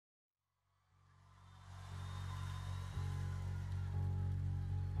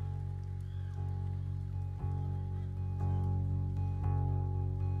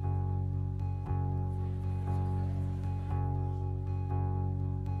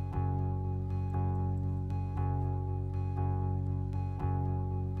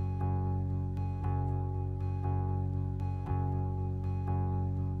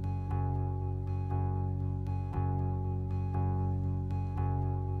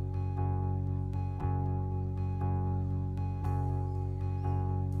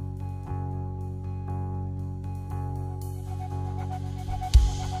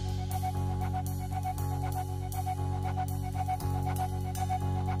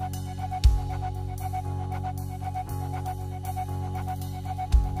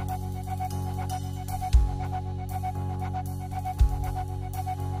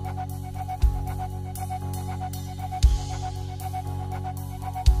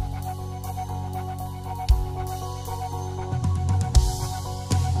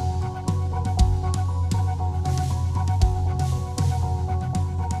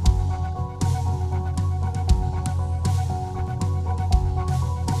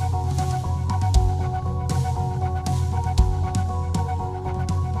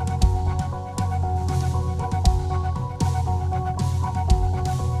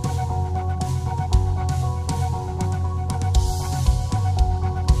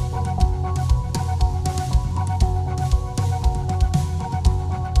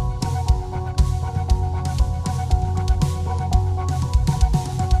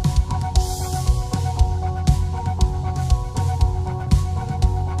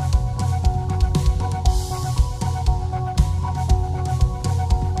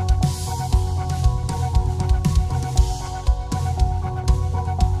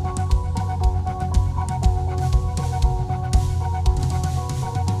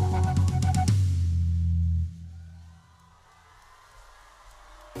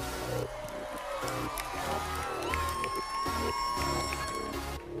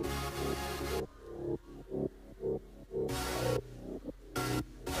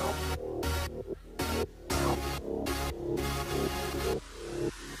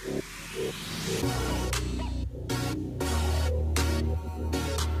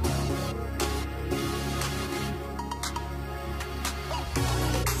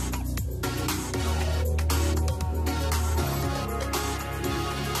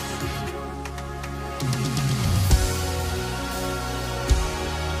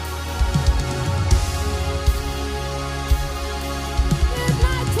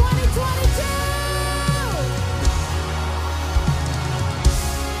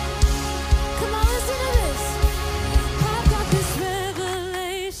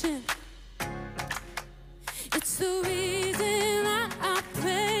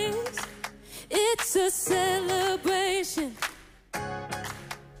It's a celebration.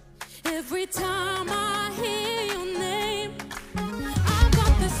 Every time I hear your name, I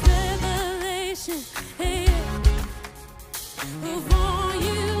got this revelation, hey, of all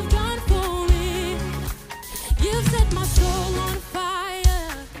you've done for me. You've set my soul on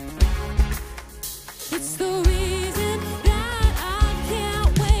fire. It's the reason that I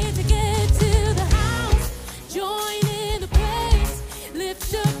can't wait to get to the house, join in the praise,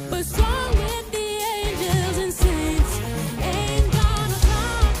 lift up a song with the angels and saints. Ain't gonna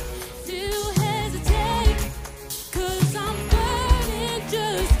come to hesitate, 'cause I'm burning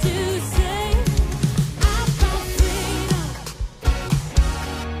just to say I found freedom.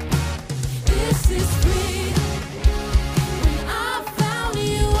 This is freedom. When I found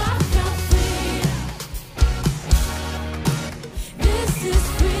you, I found freedom. This is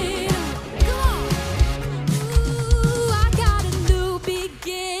freedom. Come on. Ooh, I got a new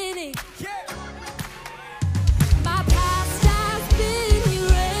beginning. My past has been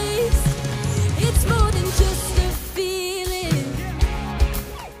erased. It's more than just a feeling.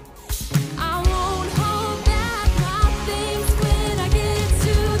 I won't hold back my things when I get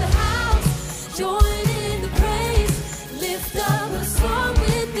to the house. Join in the praise, lift up a song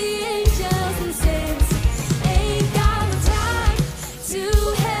with the angels and saints. Ain't got no time to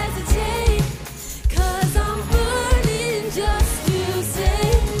hesitate, 'cause I'm burning just to say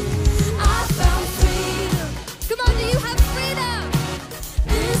I found freedom. Come on, do you have freedom?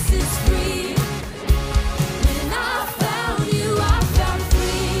 This is freedom. When I found you, I found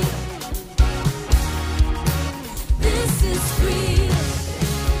freedom. This is freedom.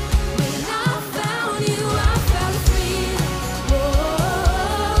 When I found you, I found freedom.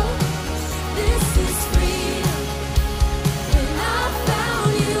 Oh, this is freedom. When I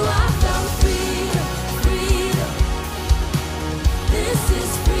found you, I found freedom. Freedom. This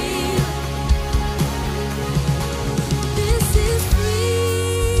is freedom. This is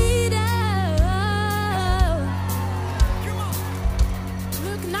freedom.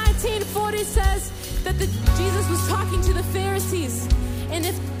 Luke 19:40 says that Jesus was talking to the Pharisees, and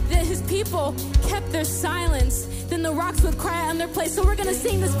if his people kept their silence, then the rocks would cry out in their place. So we're gonna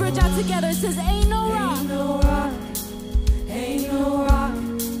sing this bridge out together. It says, ain't no rock. Ain't no rock, ain't no rock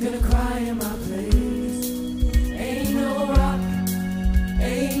gonna cry in my place. Ain't no rock,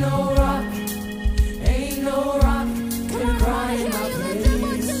 ain't no rock, ain't no rock gonna cry in my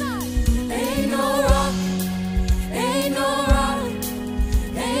place. Ain't no rock, ain't no rock,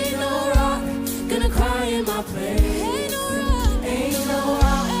 ain't no rock gonna cry in my place. Ain't no rock. Ain't no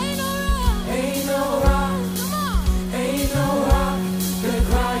rock, Ain't no rock. ain't no rock, Come on. ain't no rock gonna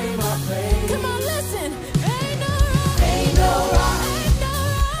cry in my place. Come on, listen. Ain't no rock. Ain't no rock,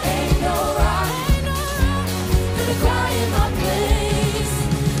 Ain't no rock. ain't no rock gonna cry in my place.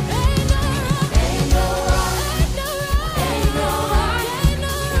 Ain't no rock. Ain't no rock, Ain't no rock. ain't no rock Ain't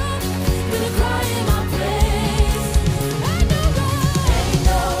no rock. gonna cry in my place. Ain't no rock. Ain't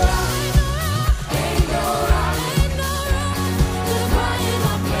no rock, ain't no rock Ain't no rock. gonna cry in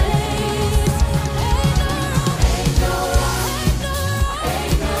my place. Ain't no rock. Ain't no rock,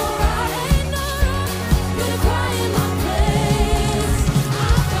 ain't no rock gonna cry in my place.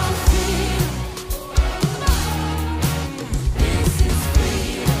 I found freedom. This is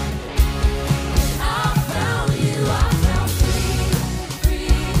freedom. I found you, I found freedom.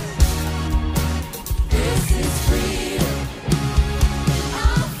 Freedom. This is freedom.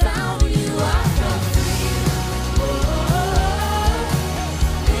 I found you, I found freedom. Oh,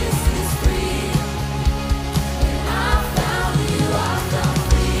 this is freedom. I found you, I found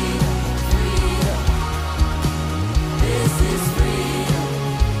freedom. Freedom. This is freedom.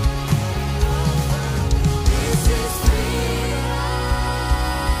 This is freedom.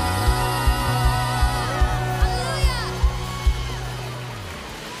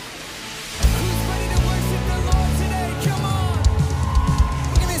 Who's ready to worship the Lord today? Come on.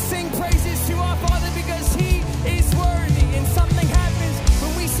 We're going to sing praises to our Father because He is worthy. And something happens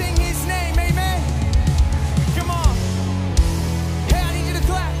when we sing His name. Amen. Come on. Hey, I need you to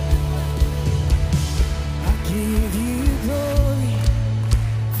clap. I give you glory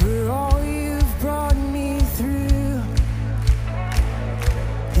for all you've brought me through.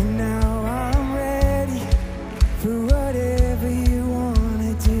 And now I'm ready for whatever you want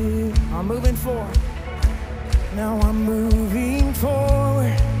to do. I'm moving forward. Now I'm moving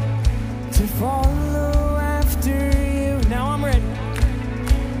forward to follow after you. Now I'm ready.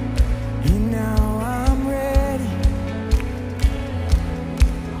 And now I'm ready.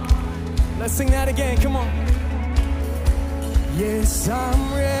 Let's sing that again. Come on. Yes,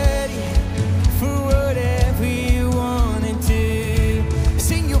 I'm ready for whatever you want to do.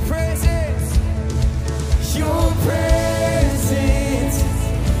 Sing your praises.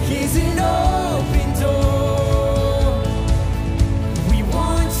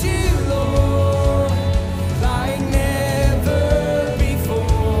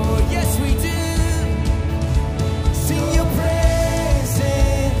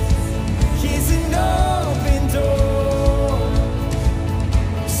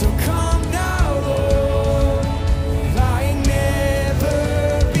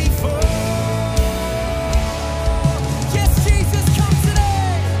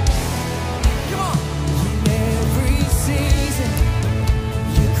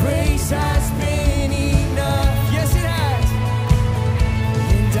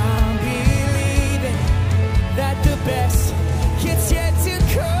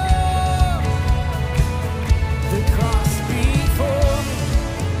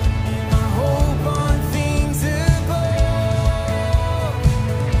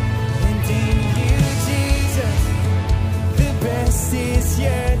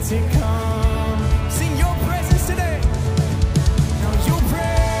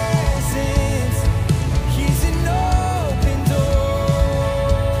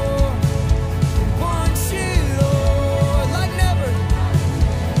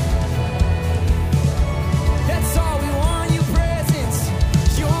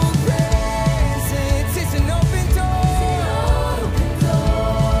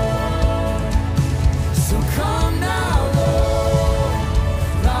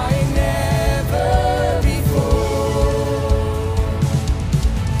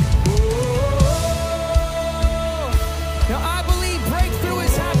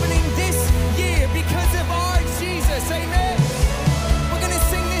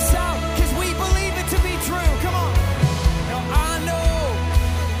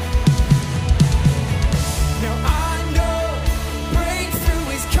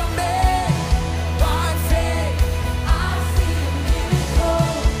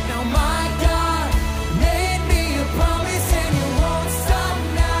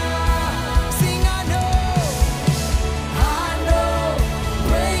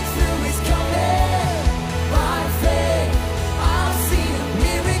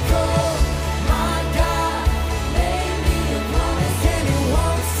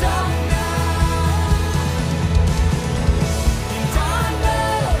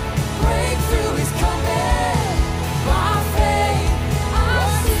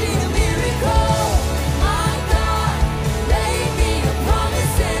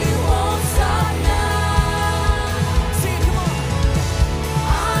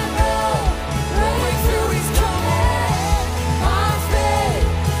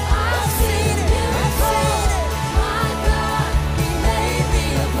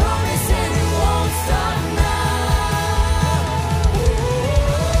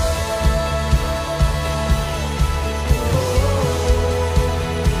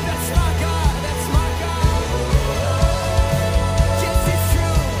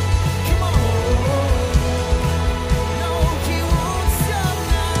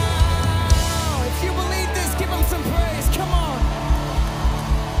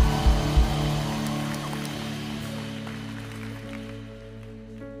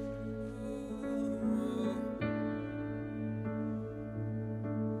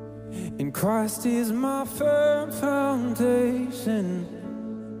 And Christ is my firm foundation.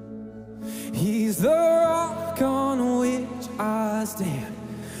 He's the rock on which I stand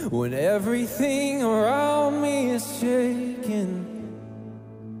when everything around me is shaking.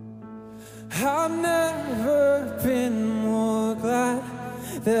 I've never been more glad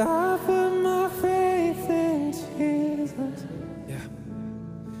that I put my faith in Jesus. Yeah.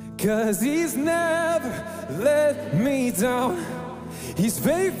 'Cause He's never let me down. He's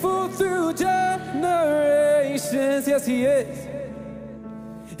faithful through generations. Yes, He is.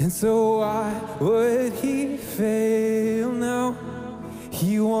 And so why would He fail now?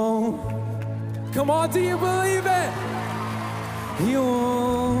 He won't. Come on, do you believe it? He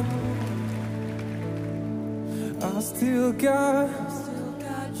won't. I still got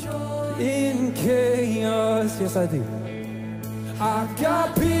joy in chaos. Yes, I do. I've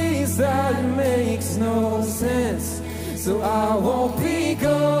got peace that makes no sense, so I won't be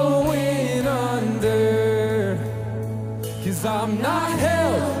going under. 'Cause I'm not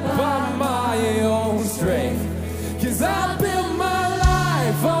held by my own strength. 'Cause I built my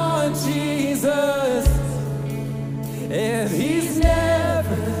life on Jesus, and He's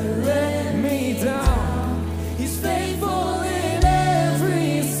never let me down. He's faithful in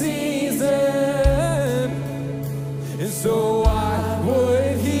every season. And so why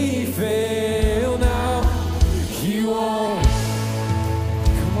would He fail now? He won't.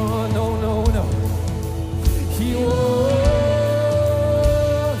 Come on, no, no, no. He won't.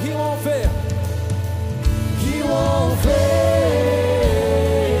 He won't fail. He won't fail.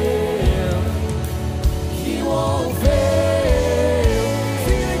 He won't fail.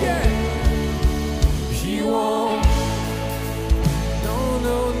 Sing it again. He won't. No,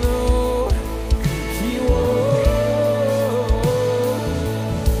 no, no. He won't.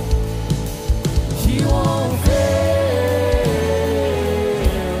 He won't fail.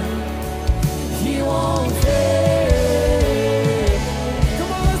 He won't fail.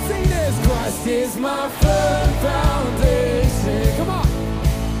 Come on, let's sing this. Christ is my firm foundation. Come on.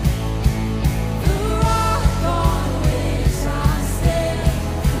 The rock on which I stand.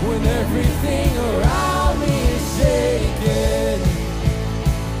 When everything around me is shaking,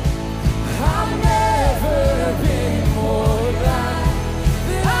 I've never been more glad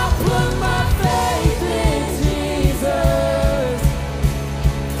that I put my faith in Jesus.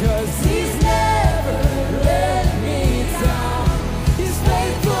 'Cause He's never let me down. He's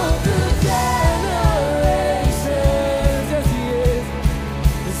faithful through generations. Yes, He is.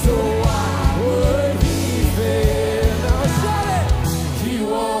 And so why would He fail? Now shout it. He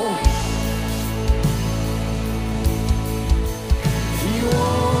won't. He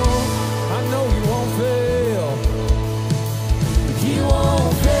won't. I know He won't fail. He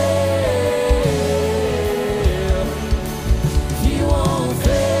won't fail. He won't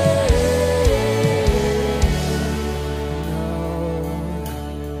fail. No.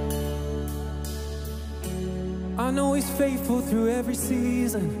 I know He's faithful through every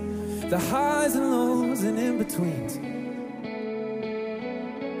season, the highs and lows and in betweens.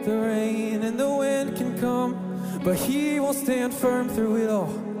 The rain and the wind can come, but He will stand firm through it all.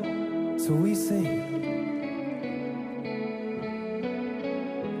 So we sing.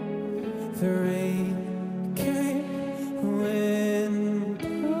 The rain came, wind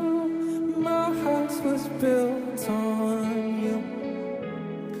blew, my house was built on You.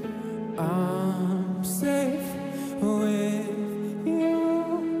 I'm safe with You.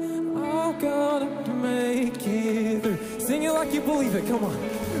 I'm gonna make it through. Sing it like you believe it. Come on.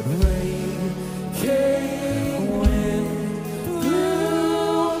 Rain came, wind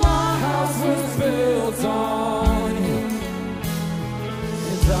blew, my house was built on You.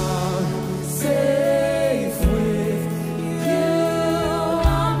 And I'm safe with You.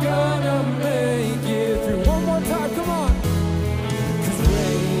 I'm gonna make it through. One more time, come on. 'Cause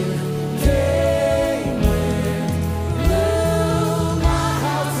rain came, wind blew, my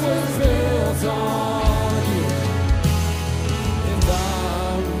house was built on You. And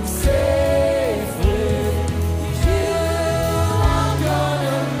I'm safe with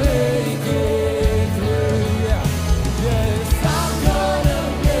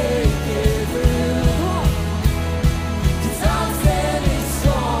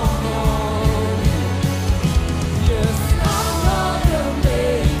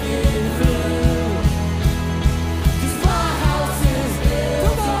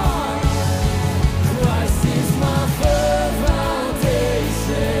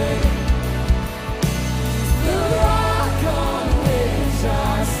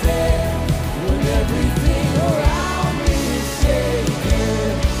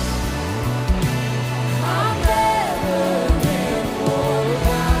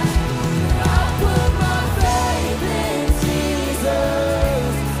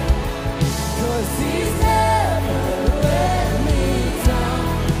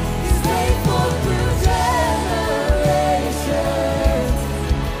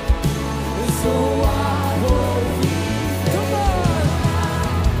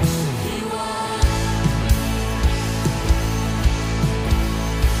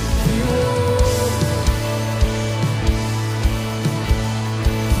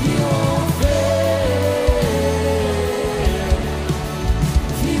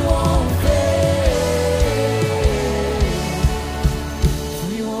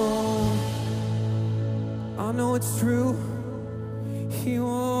He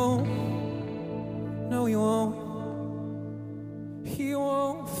won't, no he won't. He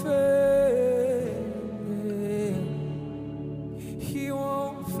won't fail. He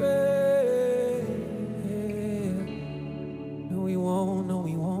won't fail. No he won't, no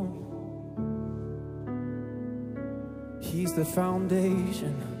he won't. He's the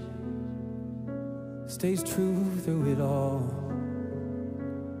foundation, stays true through it all.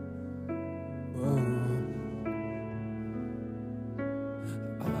 Whoa.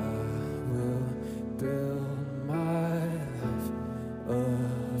 I will build my life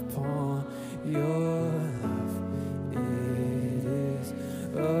upon your love. It is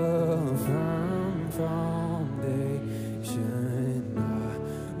a firm foundation. I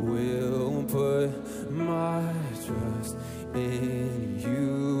will put my trust in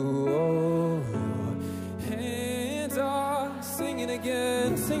you, oh Lord. And I sing it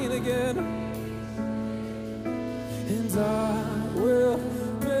again, sing it again. And I will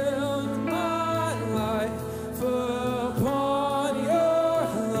build my life upon your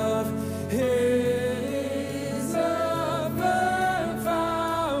love. It is a firm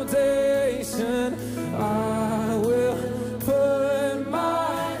foundation. I will put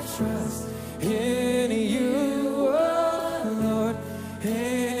my trust in you, oh Lord,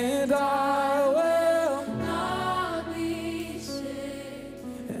 and I will not be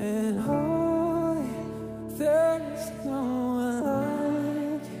shaken. and there's no one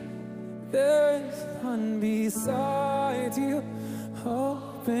like you. There's none beside you.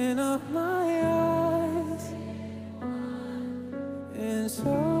 Open up my eyes and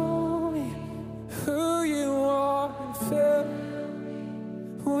show me who you are, and fill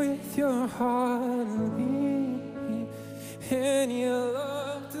with your heart and lead me in your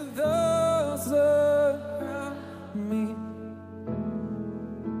love to those around me.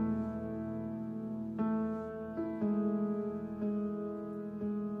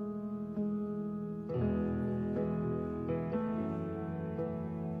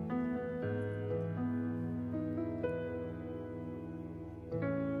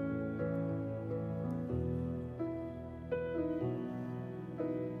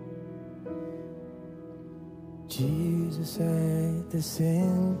 Jesus at the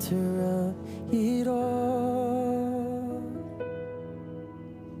center of it all.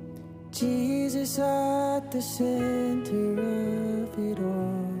 Jesus at the center of it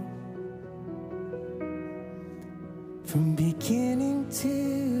all. From beginning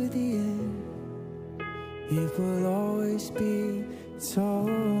to the end, it will always be, it's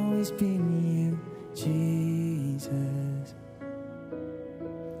always been you, Jesus.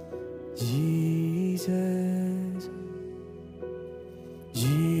 Jesus,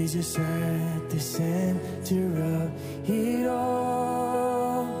 Jesus at the center of it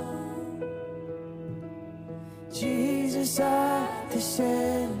all. Jesus at the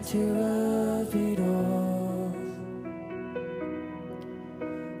center of it all.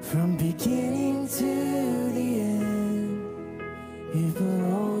 From beginning to the end, it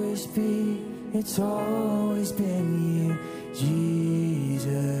will always be, it's always been you,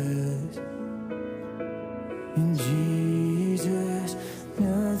 Jesus. And Jesus,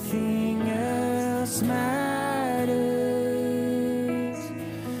 nothing else matters.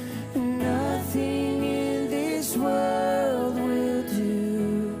 Nothing in this world will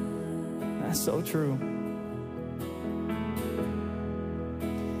do. That's so true.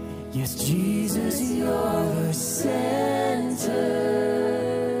 Yes, Jesus, you're the center,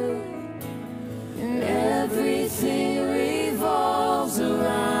 and everything revolves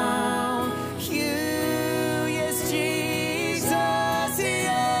around you. Yes, Jesus,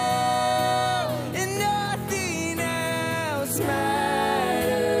 yeah, and nothing else matters.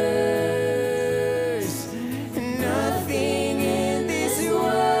 Nothing in this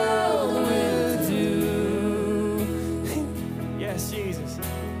world will do. Yes, Jesus.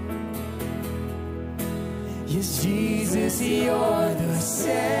 Yes, Jesus, you're the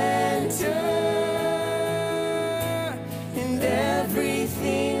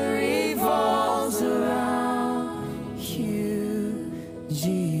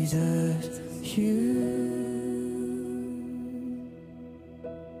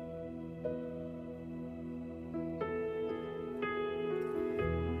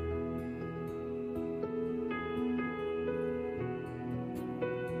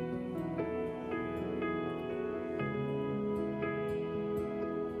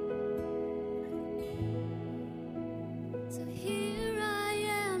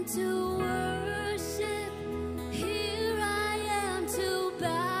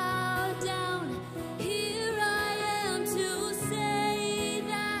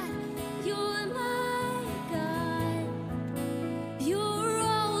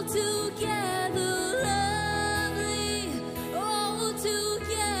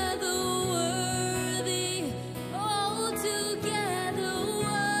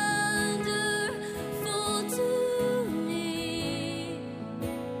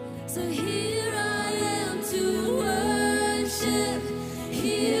So here I am to worship.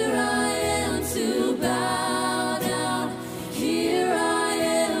 Here I am to bow down. Here I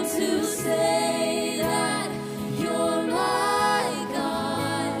am to say that you're my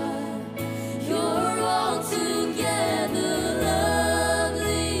God. You're altogether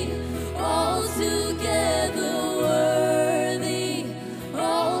lovely, altogether worthy,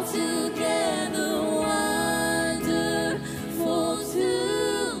 altogether wonderful to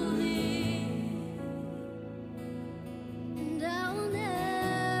me. And I'll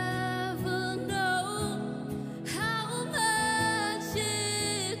never know how much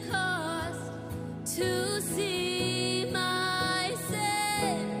it costs to see my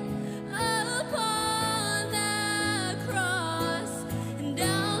sin upon that cross. And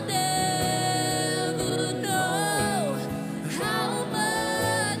I'll never know how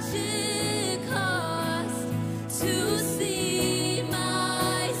much it costs to see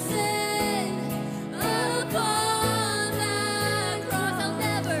my sin upon that cross.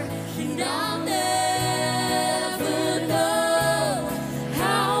 I'll never know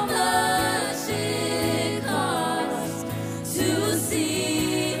how much it costs to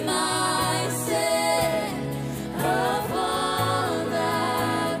see my sin upon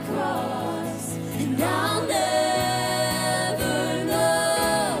that cross. And I'll never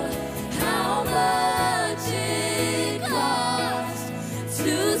know how much it costs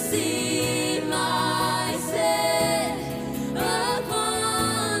to see my sin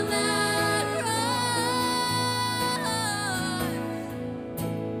upon that cross.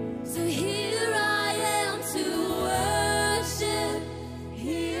 So here I am to worship.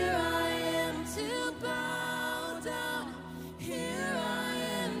 Here I am to bow down. Here I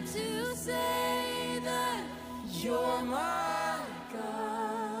am to say that you're my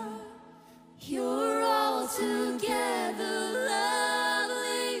God. You're altogether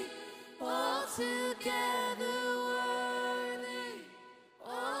lovely, altogether worthy,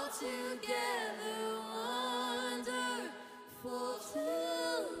 altogether wonderful to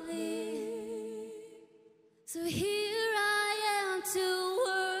me. So here I am to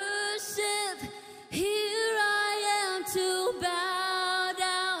worship. Here I am to bow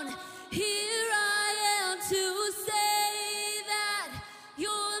down. Here I am to say that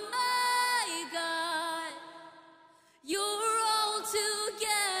you're my God. You're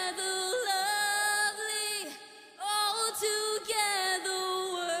altogether lovely, altogether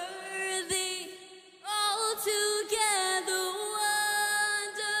worthy, altogether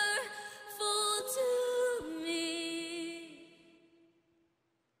wonderful to me.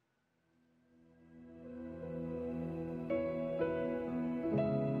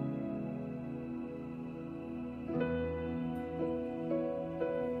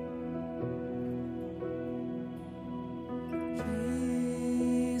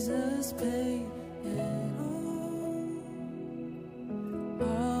 Jesus paid it all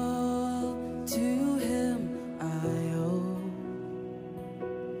to him I owe.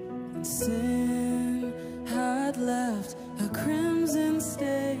 And sin had left a crimson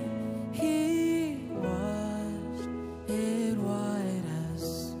stain, he washed it white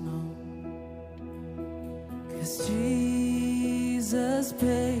as snow. 'Cause Jesus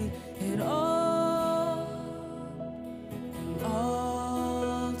paid it all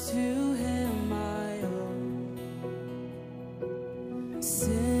to him I owe.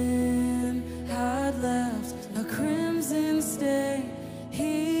 Sin had left a crimson stain,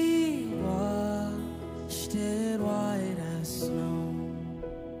 he washed it white as snow.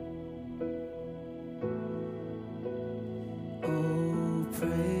 Oh,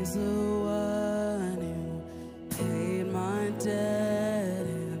 praise the one who paid my debt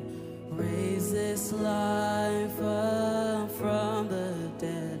and raised this life up from the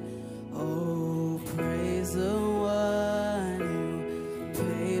dead. Oh, praise the one who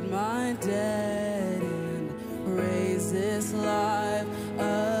paid my debt and raised this life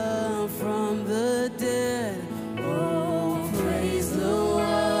up from the dead. Oh, praise the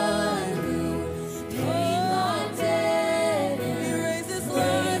one who paid my debt and raised this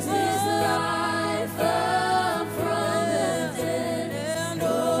life up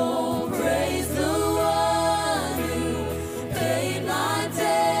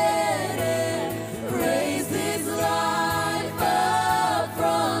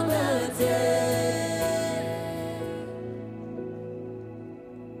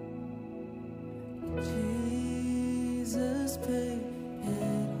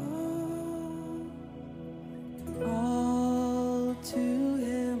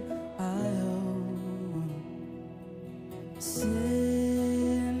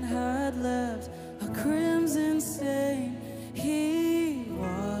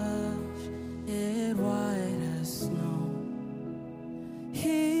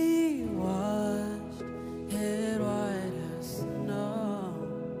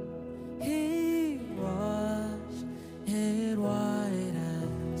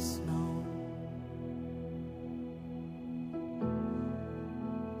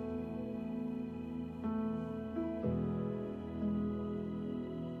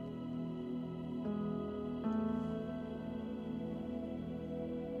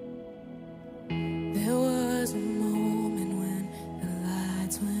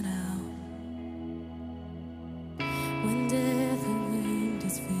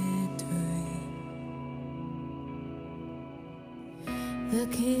The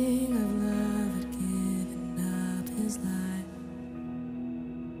King of love had given up his life.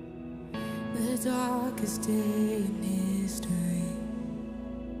 The darkest day in history.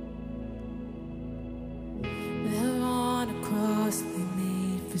 There on a cross they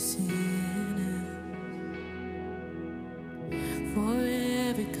made for sinners. For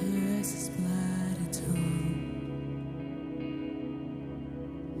every curse his blood atoned.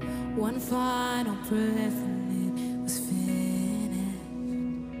 One final breath and it was finished.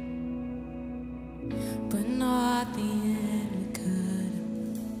 But not the end we could.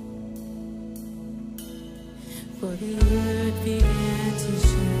 For the earth began to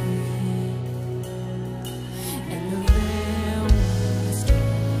shake, and the veil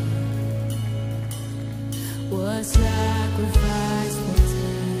was sacrificed for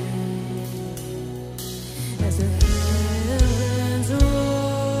time as the heavens roared.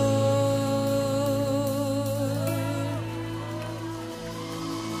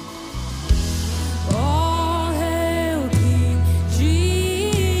 All hail King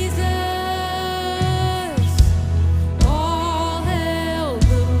Jesus! All hail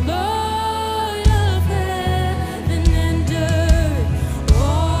the Lord of heaven and earth!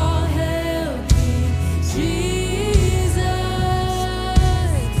 All hail King Jesus!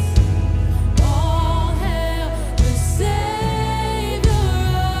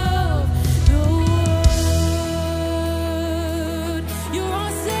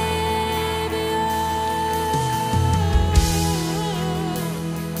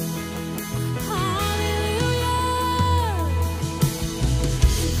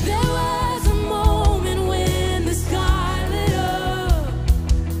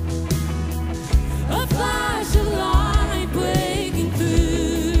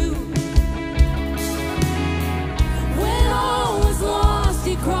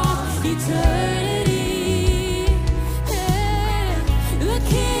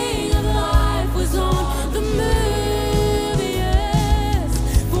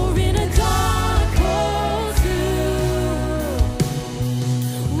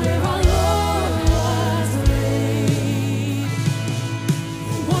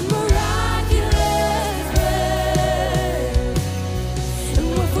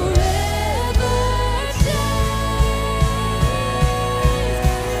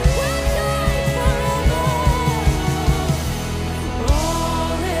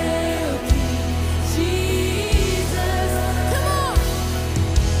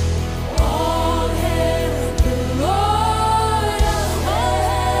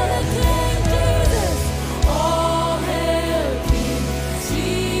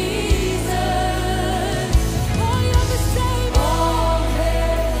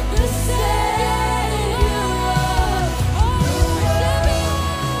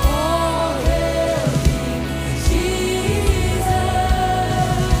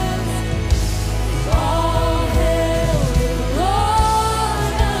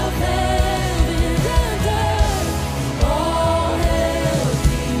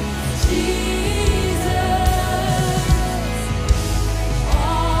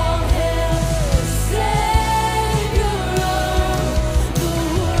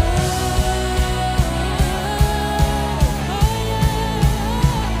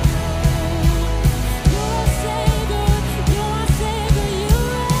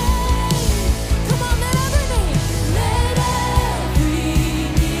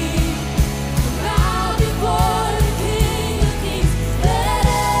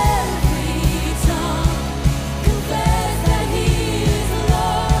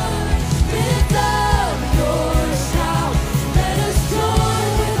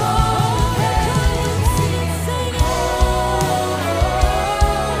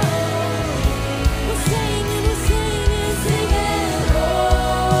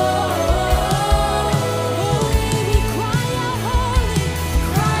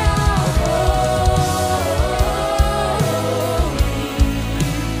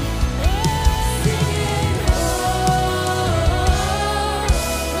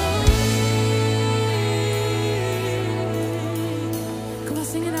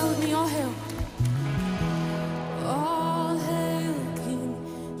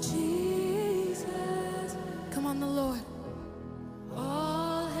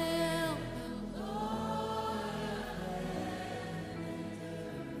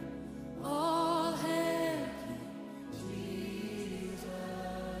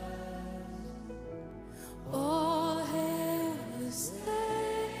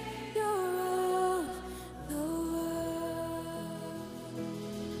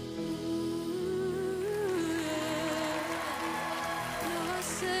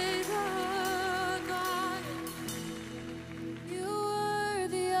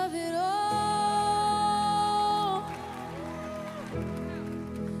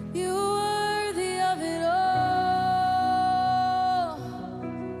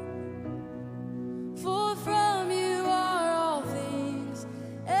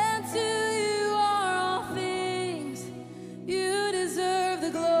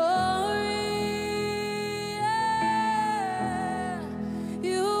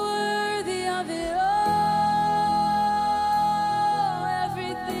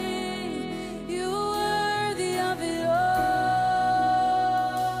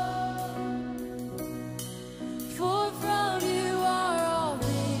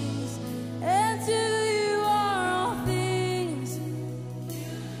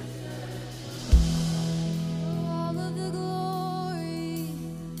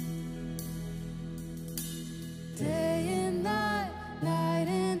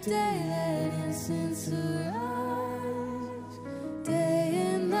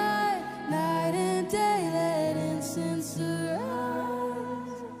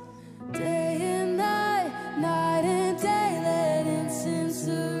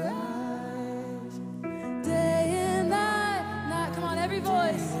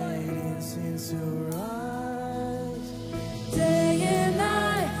 voice. Incense arise. Day and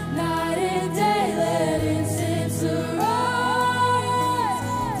night, night and day, let incense arise.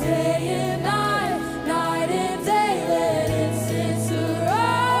 Day and night, night and day, let incense arise.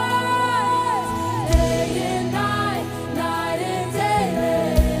 Day and night, night and day,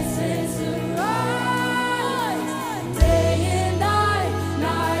 let incense arise. Day and night,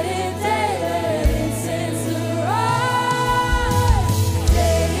 night and day, let incense arise.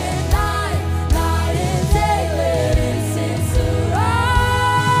 Day and night, night and day, let incense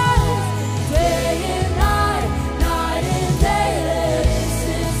arise. Day and night, night and day, let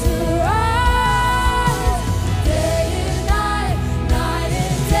incense arise. Day and night, night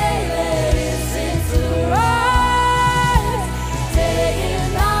and day, let incense arise. Day and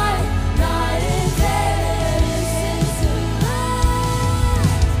night, night and day, let incense arise.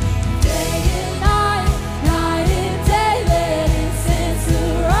 Day and night, night and day, let incense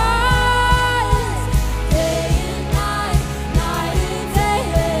arise. Day and night, night and day,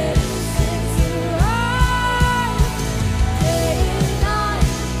 let incense arise. Day and night,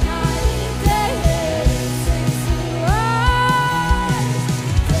 night and day, let incense arise.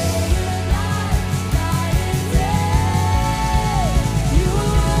 Day and night, night and day. You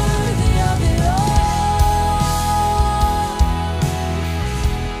are worthy of it all.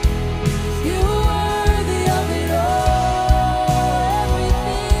 You are worthy of it all.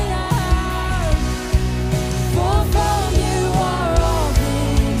 Everything I have. For from you are all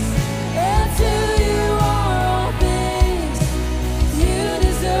things, and to you are all things. You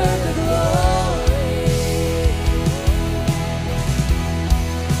deserve the glory.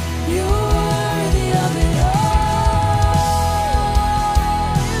 You are worthy of it all.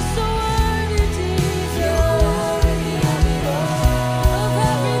 You're so worthy, Jesus. You are worthy of it all. Of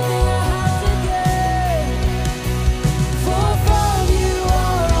everything I have today. For from you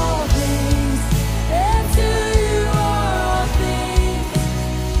are all things, and to you are all things.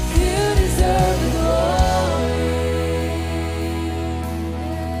 You deserve the glory.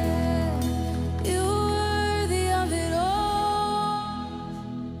 You're worthy of it all.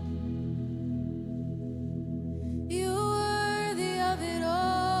 You're worthy of it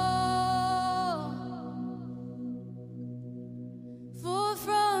all. For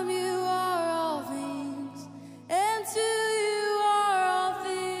from you are all things, and to you are all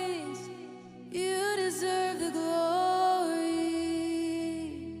things. You deserve the glory.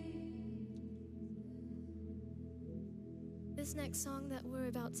 This next song that we're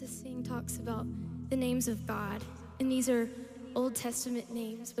about to sing talks about the names of God. And these are Old Testament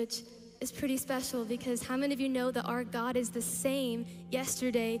names, which is pretty special because how many of you know that our God is the same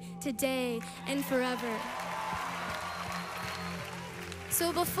yesterday, today, and forever?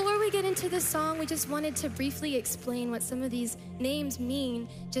 So before we get into the song, we just wanted to briefly explain what some of these names mean,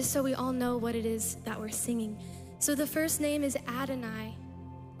 just so we all know what it is that we're singing. So the first name is Adonai,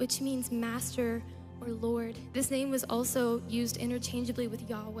 which means master or Lord. This name was also used interchangeably with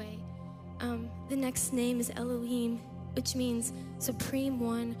Yahweh. The next name is Elohim, which means supreme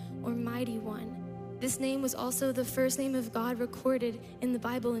one or mighty one. This name was also the first name of God recorded in the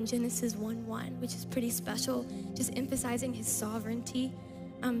Bible in Genesis 1:1, which is pretty special, just emphasizing his sovereignty.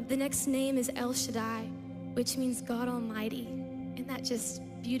 The next name is El Shaddai, which means God Almighty, and that just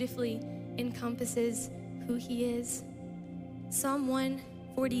beautifully encompasses who he is. Psalm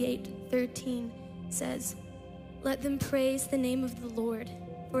 148:13 says, "Let them praise the name of the Lord,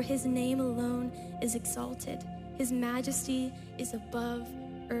 for his name alone is exalted. His majesty is above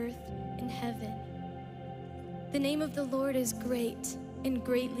earth and heaven." The name of the Lord is great and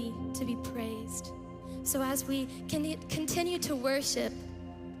greatly to be praised. So as we continue to worship,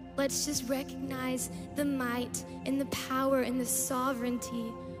 let's just recognize the might and the power and the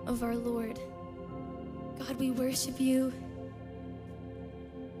sovereignty of our Lord. God, we worship you.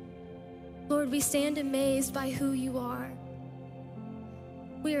 Lord, we stand amazed by who you are.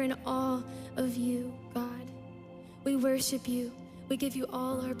 We are in awe of you, God. We worship you. We give you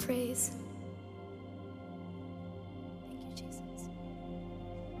all our praise. Thank you, Jesus.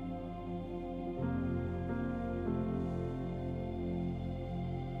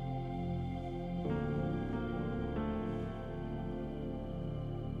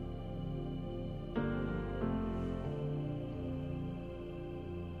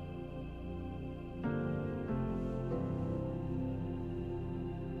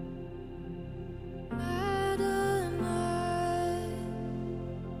 Adonai,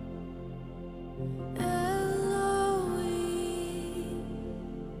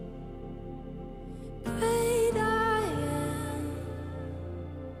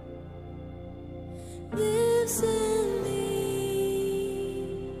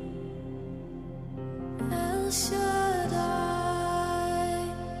 Shaddai,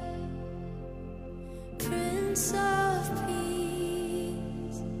 Prince of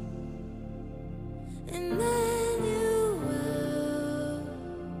Peace, Emmanuel,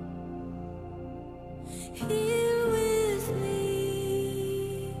 here with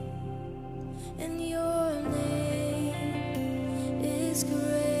me, and your name is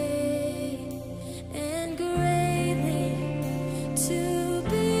great and greatly to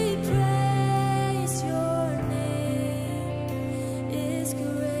be praised. Your name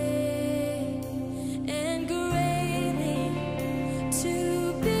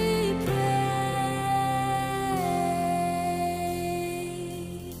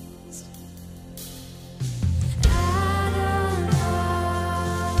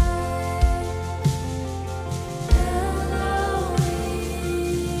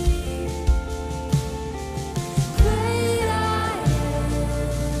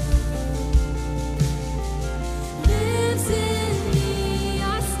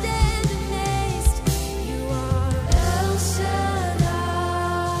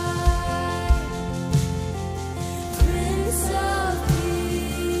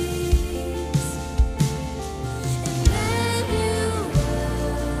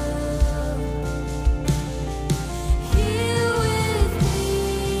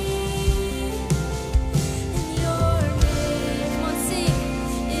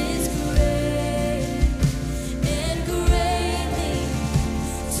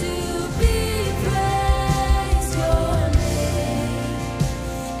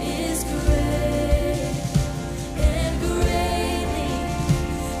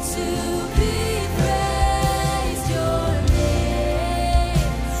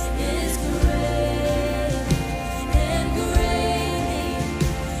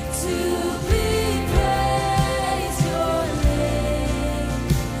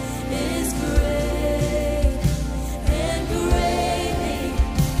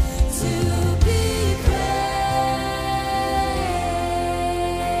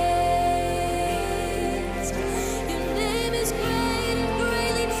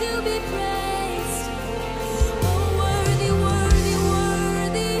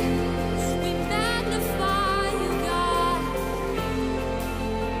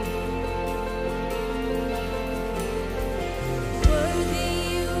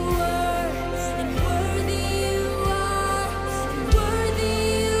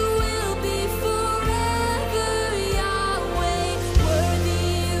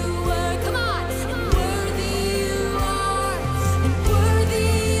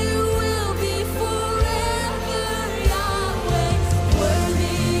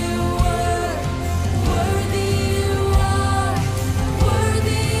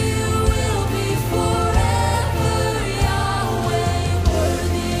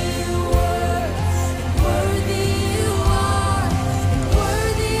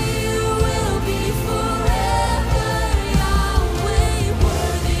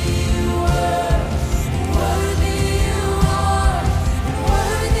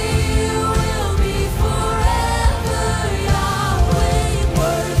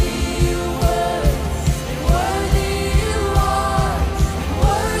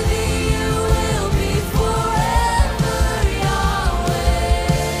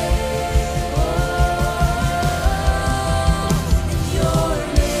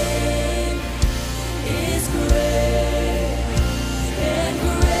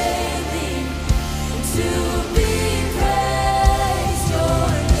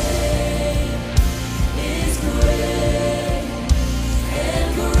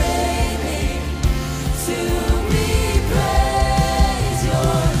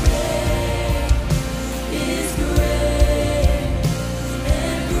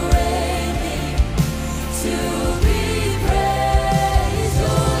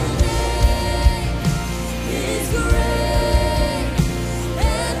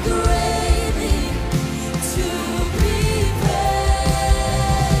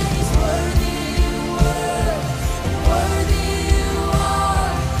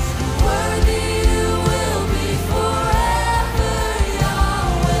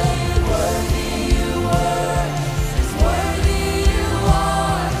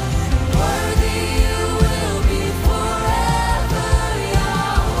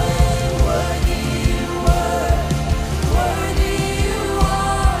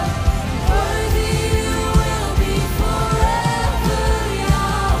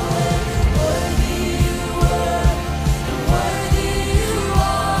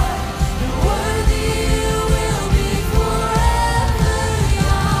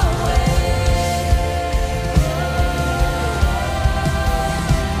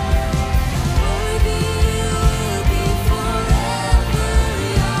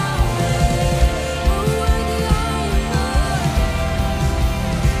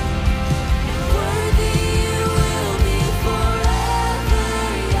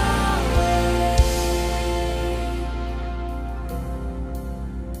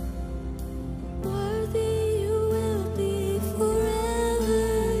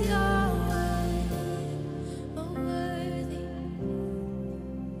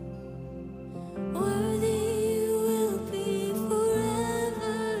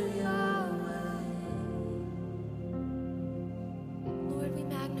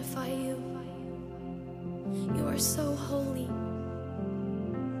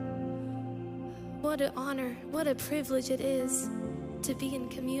What an honor, what a privilege it is to be in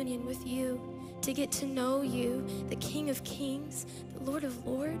communion with you, to get to know you, the King of Kings, the Lord of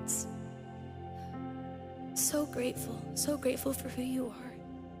Lords. So grateful for who you are.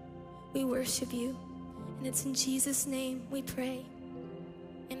 We worship you, and it's in Jesus' name we pray.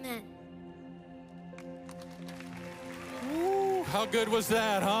 Amen. Ooh, how good was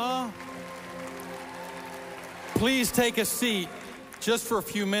that, huh? Please take a seat. Just for a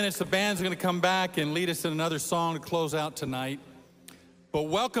few minutes, the band's going to come back and lead us in another song to close out tonight. But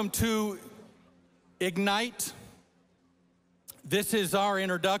welcome to Ignite. This is our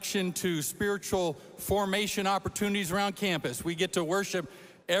introduction to spiritual formation opportunities around campus. We get to worship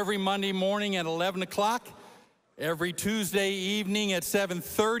every Monday morning at 11 o'clock, every Tuesday evening at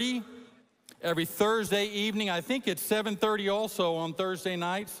 7:30, every Thursday evening. I think it's 7:30 also on Thursday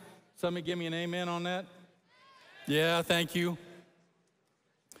nights. Somebody give me an amen on that. Yeah, thank you.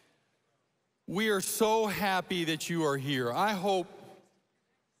 We are so happy that you are here. I hope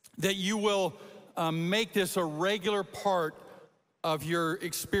that you will make this a regular part of your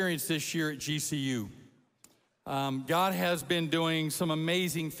experience this year at GCU. God has been doing some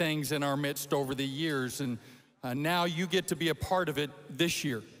amazing things in our midst over the years, and now you get to be a part of it this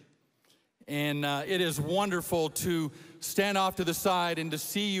year. And it is wonderful to stand off to the side and to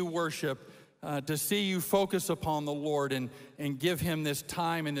see you worship, to see you focus upon the Lord and give him this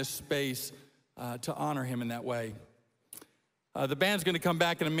time and this space to honor him in that way. The band's going to come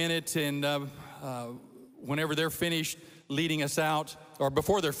back in a minute, and whenever they're finished leading us out, or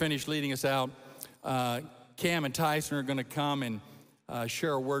before they're finished leading us out, Cam and Tyson are going to come and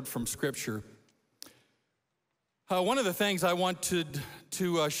share a word from Scripture. One of the things I wanted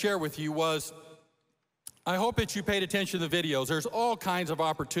to share with you was, I hope that you paid attention to the videos. There's all kinds of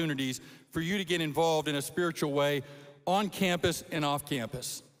opportunities for you to get involved in a spiritual way on campus and off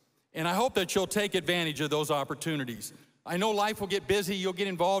campus. And I hope that you'll take advantage of those opportunities. I know life will get busy. You'll get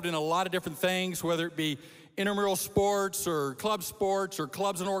involved in a lot of different things, whether it be intramural sports or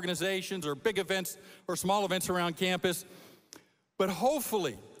clubs and organizations or big events or small events around campus. But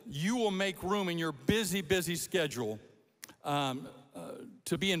hopefully you will make room in your busy schedule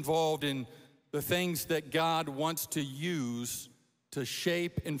to be involved in the things that God wants to use to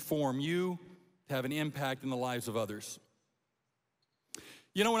shape and form you, to have an impact in the lives of others.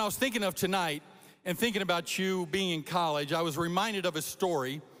 You know, when I was thinking of tonight and thinking about you being in college, I was reminded of a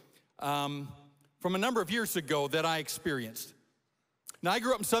story from a number of years ago that I experienced. Now, I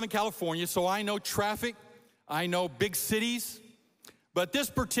grew up in Southern California, so I know traffic, I know big cities, but this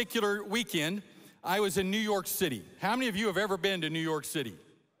particular weekend, I was in New York City. How many of you have ever been to New York City?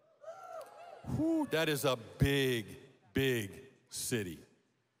 Whew, that is a big city.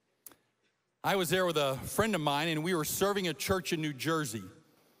 I was there with a friend of mine, and we were serving a church in New Jersey.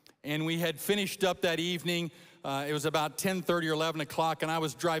 And we had finished up that evening. It was about 10:30 or 11 o'clock, and I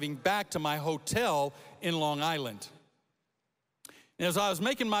was driving back to my hotel in Long Island. And as I was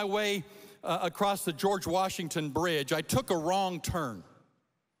making my way across the George Washington Bridge, I took a wrong turn.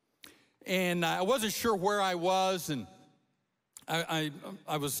 And I wasn't sure where I was, and I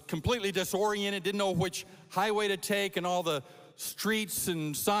was completely disoriented, didn't know which highway to take, and all the streets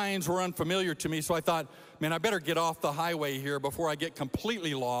and signs were unfamiliar to me. So I thought, man, I better get off the highway here before I get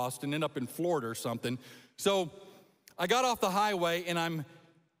completely lost and end up in Florida or something. So I got off the highway, and I'm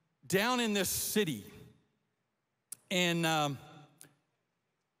down in this city. And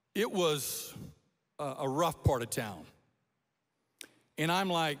it was a rough part of town. And I'm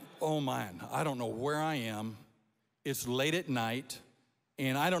like, oh man, I don't know where I am. It's late at night,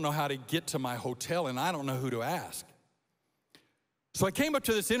 and I don't know how to get to my hotel, and I don't know who to ask. So I came up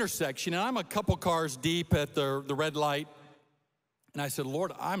to this intersection, and I'm a couple cars deep at the red light. And I said,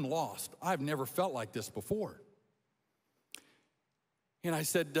 Lord, I'm lost. I've never felt like this before. And I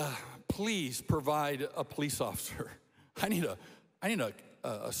said, please provide a police officer. I need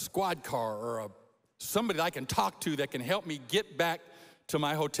a squad car or somebody that I can talk to that can help me get back to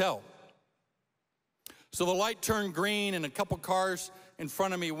my hotel. So the light turned green, and a couple cars in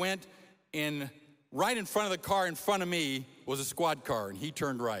front of me went, and right in front of the car in front of me was a squad car, and he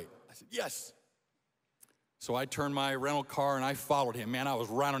turned right. I said, yes. So I turned my rental car, and I followed him. Man, I was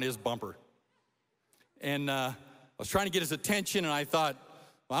right on his bumper. And I was trying to get his attention, and I thought,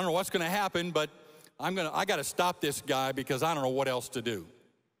 well, I don't know what's going to happen, but I got to stop this guy because I don't know what else to do.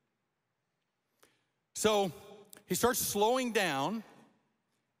 So he starts slowing down,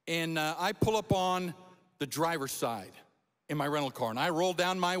 and I pull up on the driver's side in my rental car, and I roll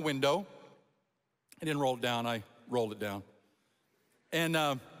down my window. I didn't roll it down, I rolled it down. And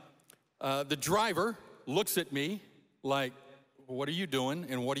the driver looks at me like, what are you doing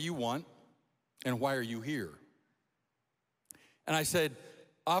and what do you want? And why are you here? And I said,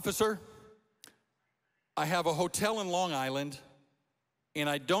 officer, I have a hotel in Long Island, and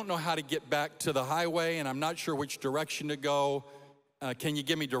I don't know how to get back to the highway, and I'm not sure which direction to go. Can you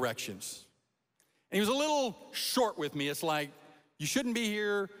give me directions? And he was a little short with me. It's like, you shouldn't be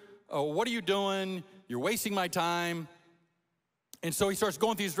here. What are you doing? You're wasting my time. And so he starts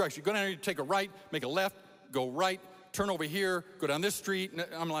going through these directions. You go down here, you take a right, make a left, go right, turn over here, go down this street. And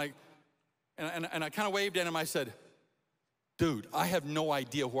I'm like, and I kind of waved at him. I said, dude, I have no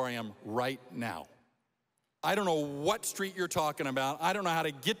idea where I am right now. I don't know what street you're talking about. I don't know how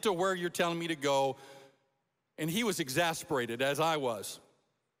to get to where you're telling me to go. And he was exasperated, as I was.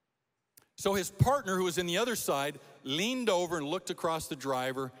 So his partner, who was in the other side, leaned over and looked across the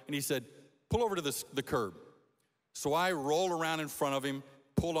driver, and he said, pull over to the curb. So I rolled around in front of him,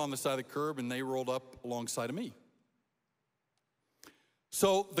 pulled on the side of the curb, and they rolled up alongside of me.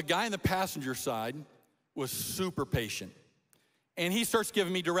 So the guy on the passenger side was super patient. And he starts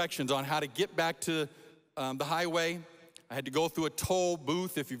giving me directions on how to get back to the highway. I had to go through a toll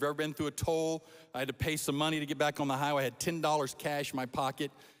booth. If you've ever been through a toll, I had to pay some money to get back on the highway. I had $10 cash in my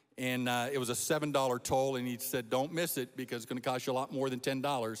pocket, and it was a $7 toll. And he said, don't miss it because it's going to cost you a lot more than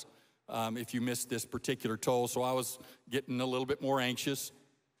 $10 if you miss this particular toll. So I was getting a little bit more anxious.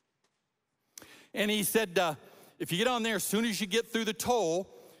 And he said, if you get on there, as soon as you get through the toll,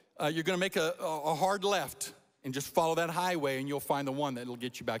 you're going to make a hard left and just follow that highway, and you'll find the one that will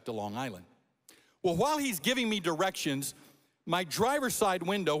get you back to Long Island. Well, while he's giving me directions, my driver's side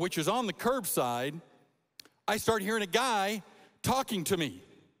window, which is on the curbside, I start hearing a guy talking to me.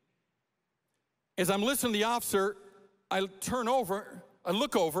 As I'm listening to the officer, I turn over, I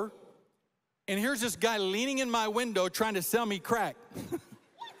look over, and here's this guy leaning in my window trying to sell me crack.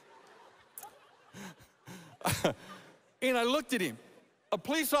 And I looked at him, a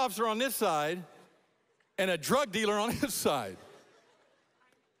police officer on this side and a drug dealer on his side.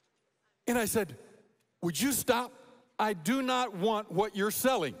 And I said, would you stop? I do not want what you're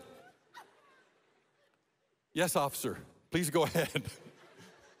selling. Yes, officer, please go ahead.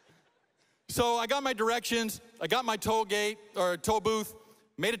 So I got my directions, I got my toll gate or toll booth,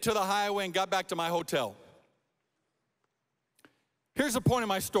 made it to the highway and got back to my hotel. Here's the point of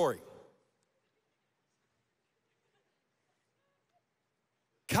my story.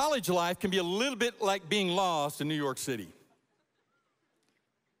 College life can be a little bit like being lost in New York City.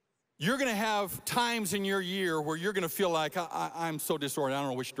 You're going to have times in your year where you're going to feel like, I'm so disoriented, I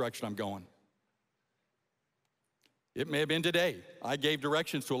don't know which direction I'm going. It may have been today. I gave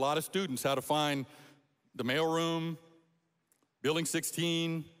directions to a lot of students how to find the mailroom, Building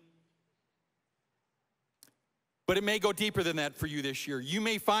 16. But it may go deeper than that for you this year. You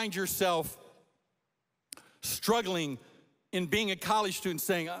may find yourself struggling in being a college student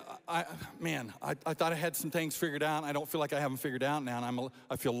saying, I thought I had some things figured out. I don't feel like I have them figured out now, and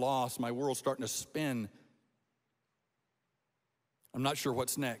I feel lost. My world's starting to spin. I'm not sure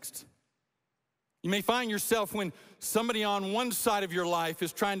what's next. You may find yourself when somebody on one side of your life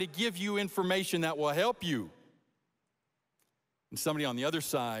is trying to give you information that will help you, and somebody on the other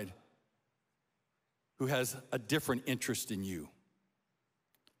side who has a different interest in you.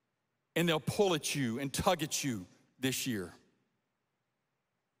 And they'll pull at you and tug at you this year.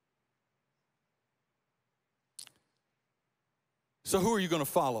 So who are you going to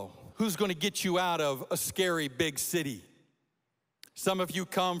follow? Who's going to get you out of a scary big city? Some of you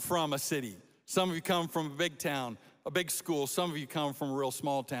come from a city. Some of you come from a big town, a big school. Some of you come from a real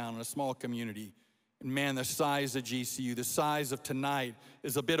small town and a small community. And man, the size of GCU, the size of tonight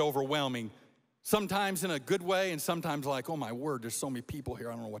is a bit overwhelming. Sometimes in a good way and sometimes like, oh my word, there's so many people here,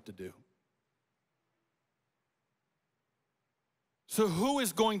 I don't know what to do. So who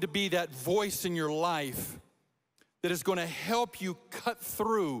is going to be that voice in your life that is going to help you cut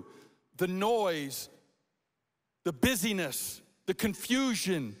through the noise, the busyness, the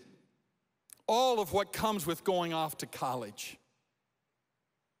confusion, all of what comes with going off to college?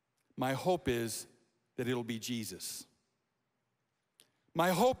 My hope is that it'll be Jesus. My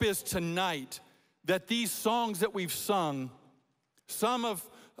hope is tonight that these songs that we've sung, some of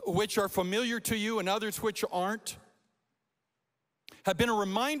which are familiar to you and others which aren't, have been a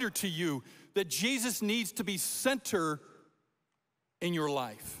reminder to you that Jesus needs to be center in your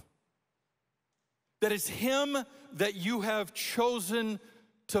life. That it's Him that you have chosen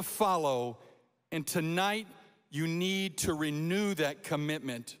to follow, and tonight you need to renew that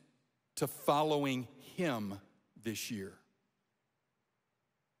commitment to following Him this year.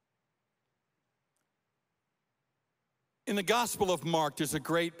 In the Gospel of Mark, there's a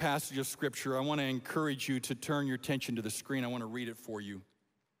great passage of Scripture. I want to encourage you to turn your attention to the screen. I want to read it for you.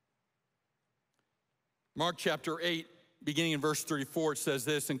 Mark chapter 8, beginning in verse 34, it says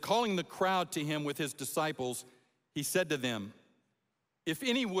this, "And calling the crowd to him with his disciples, he said to them, 'If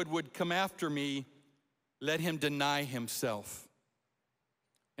anyone would come after me, let him deny himself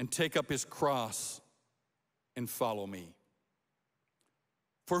and take up his cross and follow me.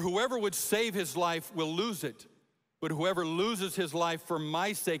 For whoever would save his life will lose it, but whoever loses his life for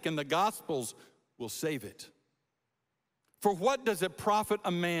my sake and the gospel's will save it. For what does it profit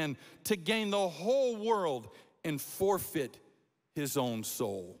a man to gain the whole world and forfeit his own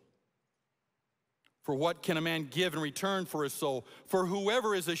soul? For what can a man give in return for his soul? For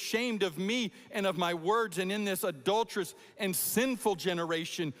whoever is ashamed of me and of my words and in this adulterous and sinful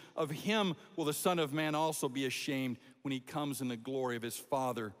generation, of him will the Son of Man also be ashamed when he comes in the glory of his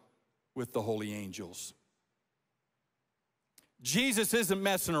Father with the holy angels.'" Jesus isn't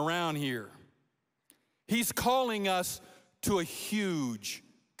messing around here. He's calling us to a huge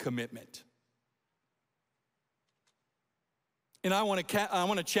commitment. And I want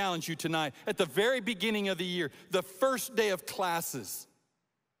to challenge you tonight, at the very beginning of the year, the first day of classes,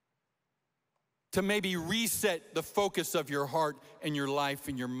 to maybe reset the focus of your heart and your life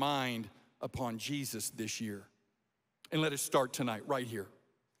and your mind upon Jesus this year. And let it start tonight, right here,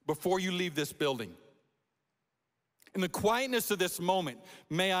 before you leave this building. In the quietness of this moment,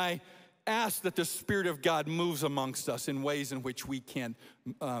 may I ask that the Spirit of God moves amongst us in ways in which we can't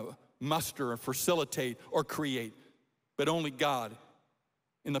muster or facilitate or create, but only God,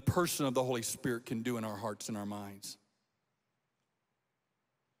 in the person of the Holy Spirit, can do in our hearts and our minds.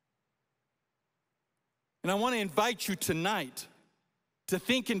 And I want to invite you tonight to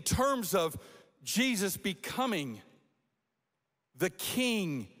think in terms of Jesus becoming the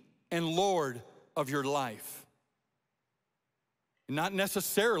King and Lord of your life. Not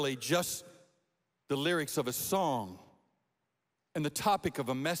necessarily just the lyrics of a song and the topic of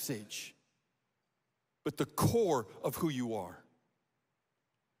a message, but the core of who you are.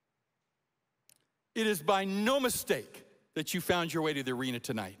 It is by no mistake that you found your way to the arena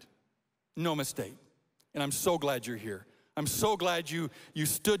tonight. No mistake. And I'm so glad you're here. I'm so glad you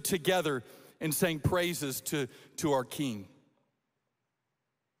stood together and sang praises to our King.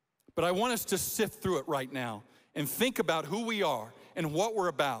 But I want us to sift through it right now and think about who we are and what we're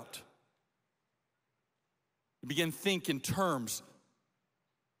about. Begin to think in terms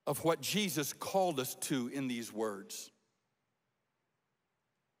of what Jesus called us to in these words.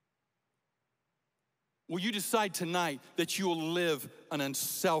 Will you decide tonight that you will live an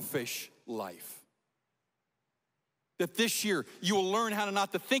unselfish life? That this year you will learn how to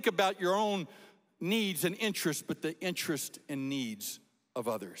not to think about your own needs and interests, but the interest and needs of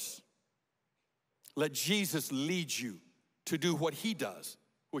others. Let Jesus lead you to do what he does,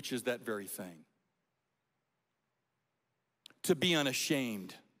 which is that very thing. To be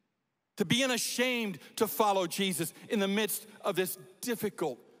unashamed. To be unashamed to follow Jesus in the midst of this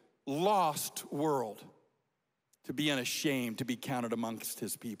difficult, lost world. To be unashamed, to be counted amongst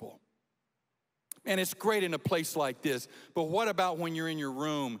his people. And it's great in a place like this, but what about when you're in your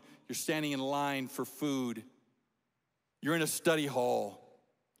room, you're standing in line for food, you're in a study hall,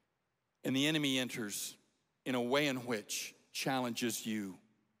 and the enemy enters in a way in which challenges you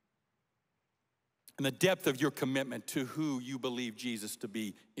and the depth of your commitment to who you believe Jesus to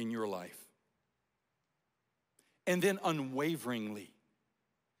be in your life. And then unwaveringly,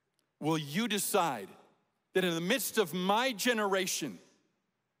 will you decide that in the midst of my generation,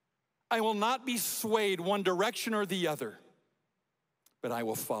 I will not be swayed one direction or the other, but I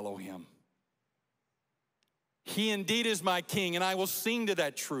will follow him. He indeed is my King, and I will sing to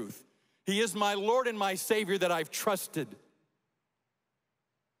that truth. He is my Lord and my Savior that I've trusted.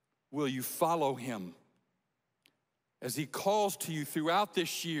 Will you follow him as he calls to you throughout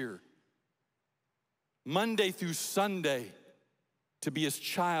this year, Monday through Sunday, to be his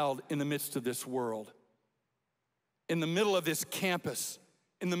child in the midst of this world, in the middle of this campus,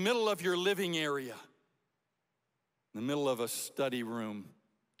 in the middle of your living area, in the middle of a study room,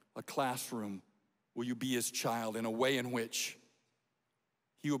 a classroom? Will you be his child in a way in which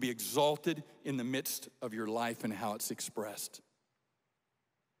he will be exalted in the midst of your life and how it's expressed?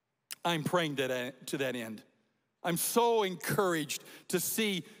 I'm praying to that end. I'm so encouraged to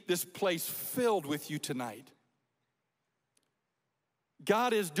see this place filled with you tonight.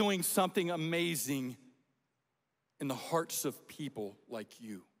 God is doing something amazing in the hearts of people like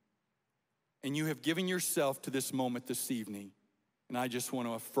you. And you have given yourself to this moment this evening. And I just want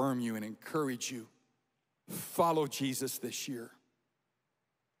to affirm you and encourage you. Follow Jesus this year.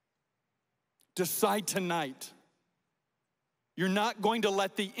 Decide tonight. You're not going to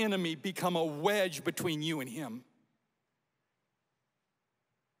let the enemy become a wedge between you and him.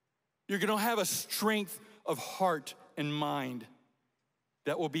 You're going to have a strength of heart and mind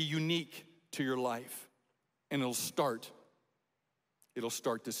that will be unique to your life. And it'll start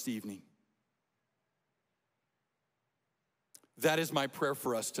this evening. That is my prayer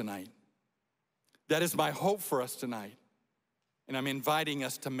for us tonight. That is my hope for us tonight. And I'm inviting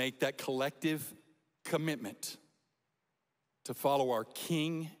us to make that collective commitment to follow our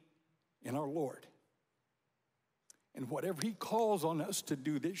King and our Lord. And whatever he calls on us to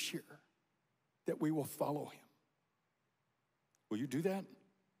do this year, that we will follow him. Will you do that?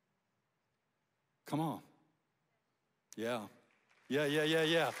 Come on. Yeah,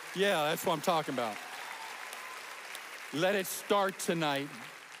 that's what I'm talking about. Let it start tonight.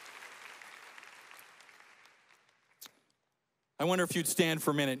 I wonder if you'd stand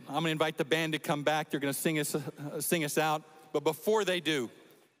for a minute. I'm going to invite the band to come back. They're going to sing us out. But before they do,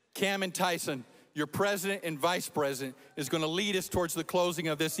 Cam and Tyson, your president and vice president, is going to lead us towards the closing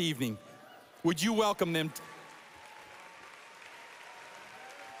of this evening. Would you welcome them?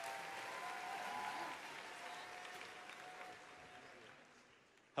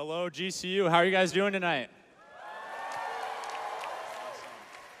 Hello, GCU. How are you guys doing tonight?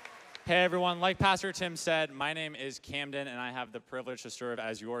 Hey, everyone. Like Pastor Tim said, my name is Camden, and I have the privilege to serve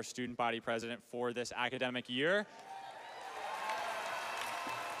as your student body president for this academic year.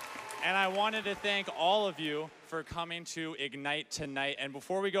 And I wanted to thank all of you for coming to Ignite tonight. And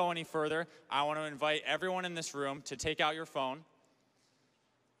before we go any further, I want to invite everyone in this room to take out your phone.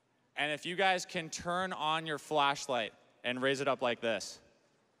 And if you guys can turn on your flashlight and raise it up like this.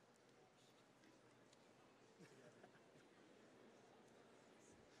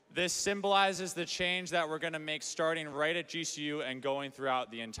 This symbolizes the change that we're going to make starting right at GCU and going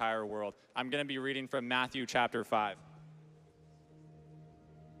throughout the entire world. I'm going to be reading from Matthew chapter 5.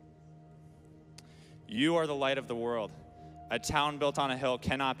 You are the light of the world. A town built on a hill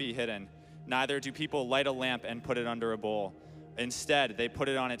cannot be hidden. Neither do people light a lamp and put it under a bowl. Instead, they put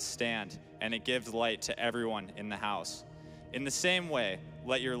it on its stand, and it gives light to everyone in the house. In the same way,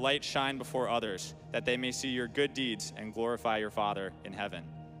 let your light shine before others, that they may see your good deeds and glorify your Father in heaven.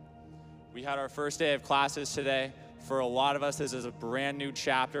 We had our first day of classes today. For a lot of us, this is a brand new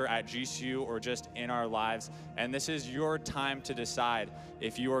chapter at GCU or just in our lives. And this is your time to decide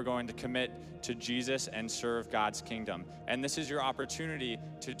if you are going to commit to Jesus and serve God's kingdom. And this is your opportunity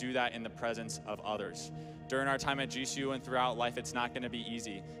to do that in the presence of others. During our time at GCU and throughout life, it's not going to be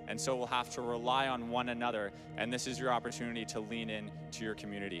easy. And so we'll have to rely on one another. And this is your opportunity to lean in to your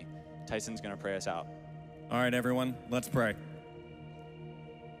community. Tyson's going to pray us out. All right, everyone, let's pray.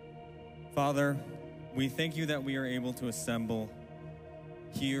 Father, we thank you that we are able to assemble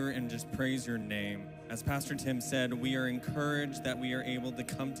here and just praise your name. As Pastor Tim said, we are encouraged that we are able to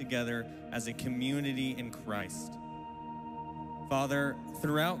come together as a community in Christ. Father,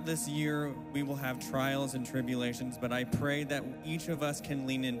 throughout this year, we will have trials and tribulations, but I pray that each of us can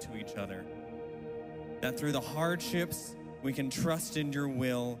lean into each other. That through the hardships, we can trust in your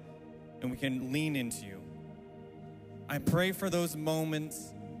will and we can lean into you. I pray for those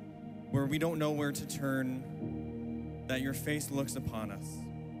moments where we don't know where to turn, that your face looks upon us.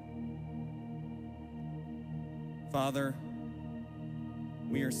 Father,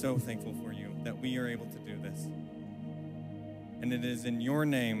 we are so thankful for you that we are able to do this. And it is in your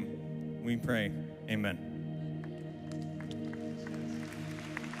name we pray. Amen.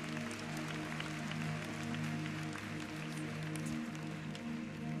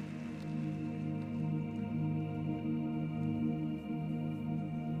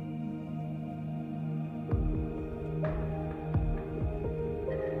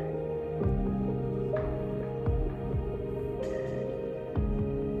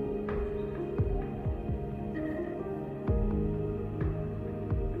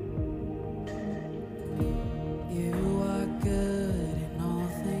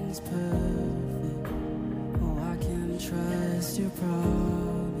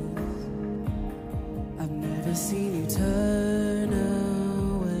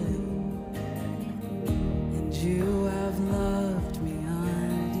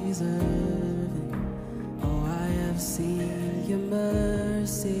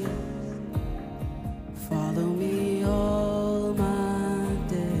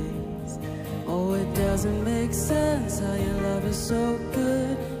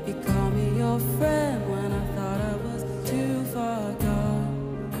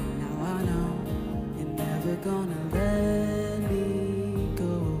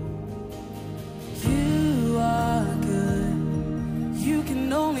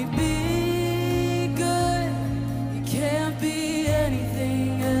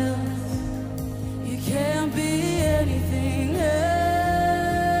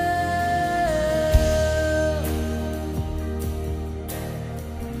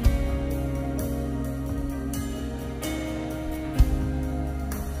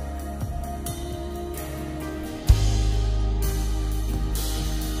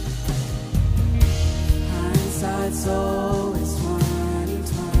 So it's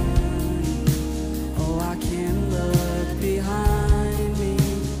 2020. Oh, I can look behind me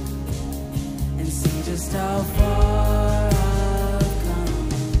and see just how far I've come.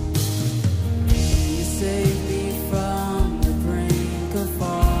 You saved me from the brink of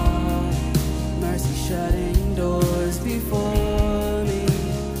fall, mercy shutting doors before me.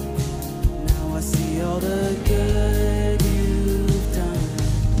 Now I see all the good you've done.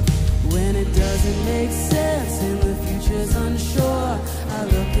 When it doesn't make sense and the future's unsure, I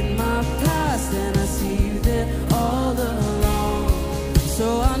look in my past and I see you there all along.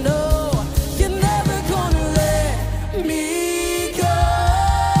 So I know you're never gonna let me go.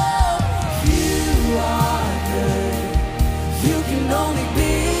 You are good. You can only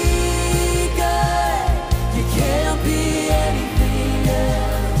be good. You can't be anything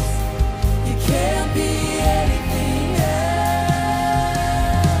else. You can't be anything else.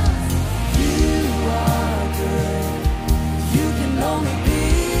 You are good. You can only be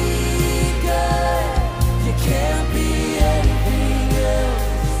good. You can't be anything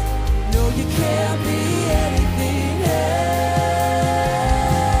else. No, you can't be anything else.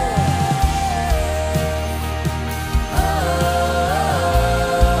 Oh,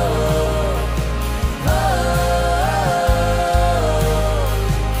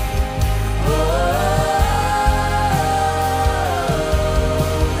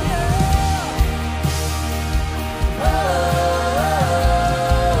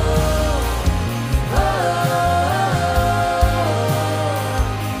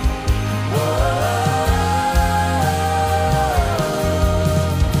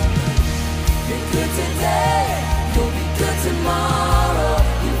 you're good today, you'll be good tomorrow.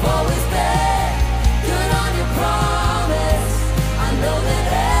 You've always been good on your promise. I know that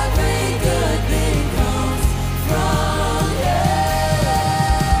every good thing comes from you.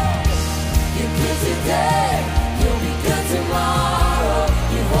 You're good today, you'll be good tomorrow.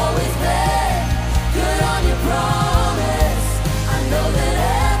 You've always been good on your promise. I know that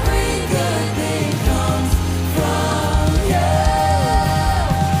every good thing comes from you.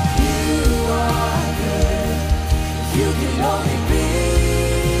 You are good. You can only be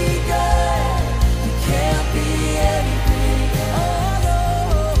good. You can't be anything. Oh no,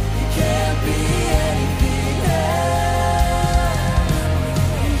 you can't be anything else.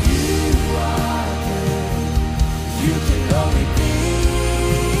 You are good. You can only be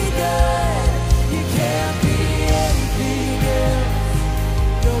good. You can't be anything else.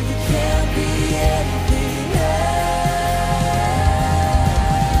 No, you can't be anything else.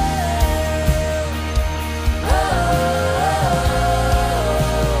 Oh,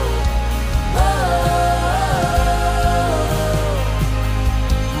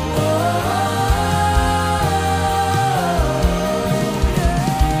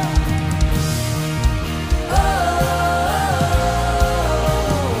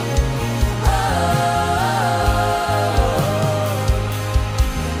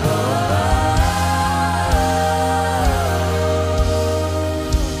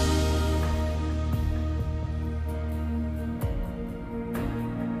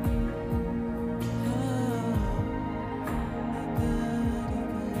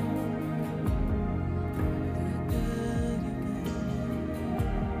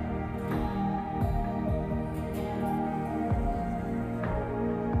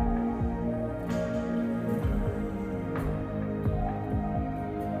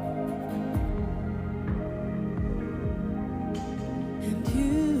 and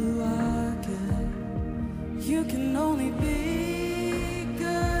you are good. You can only be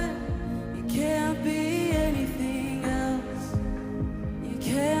good. You can't be anything else. You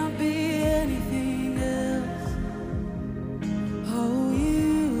can't be anything else. Oh,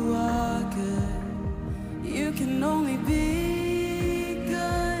 you are good. You can only be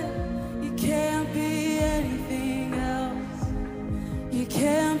good. You can't be anything else. You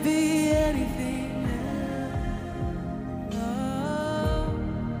can't be anything else. No.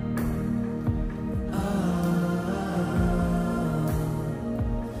 Oh.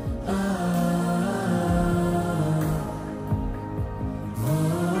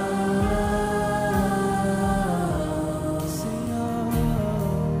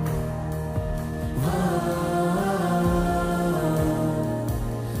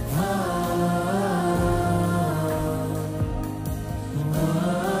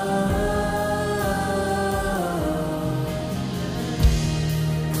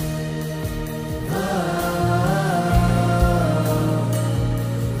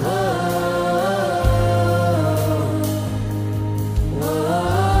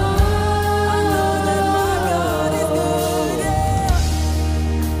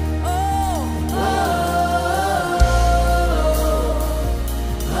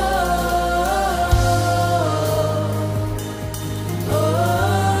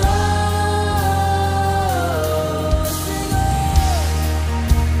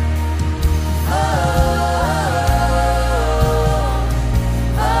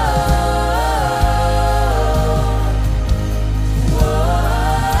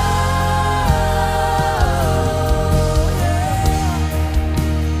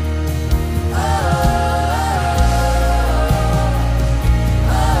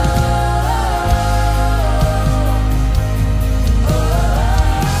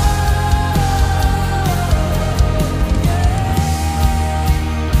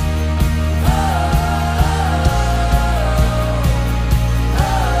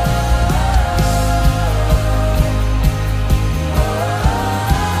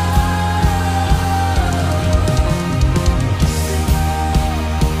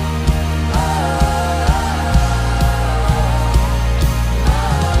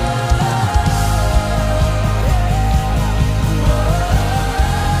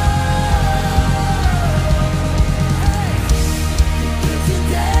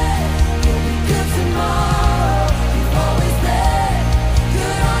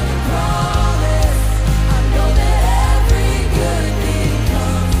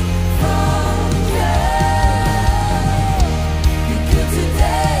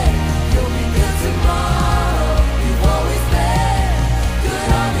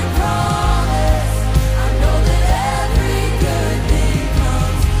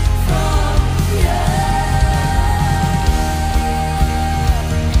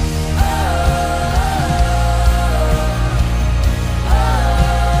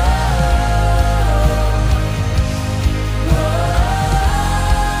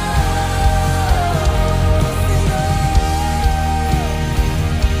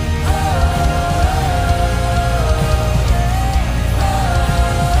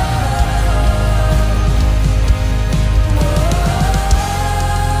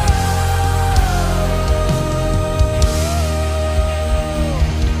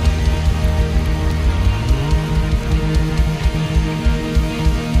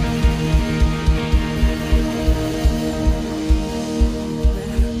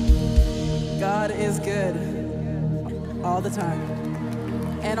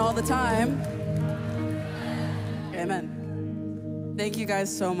 all the time. Amen. Thank you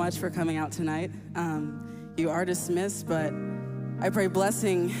guys so much for coming out tonight. You are dismissed, but I pray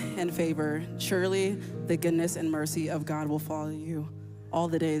blessing and favor. Surely the goodness and mercy of God will follow you all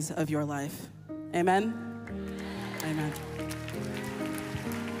the days of your life. Amen. Amen.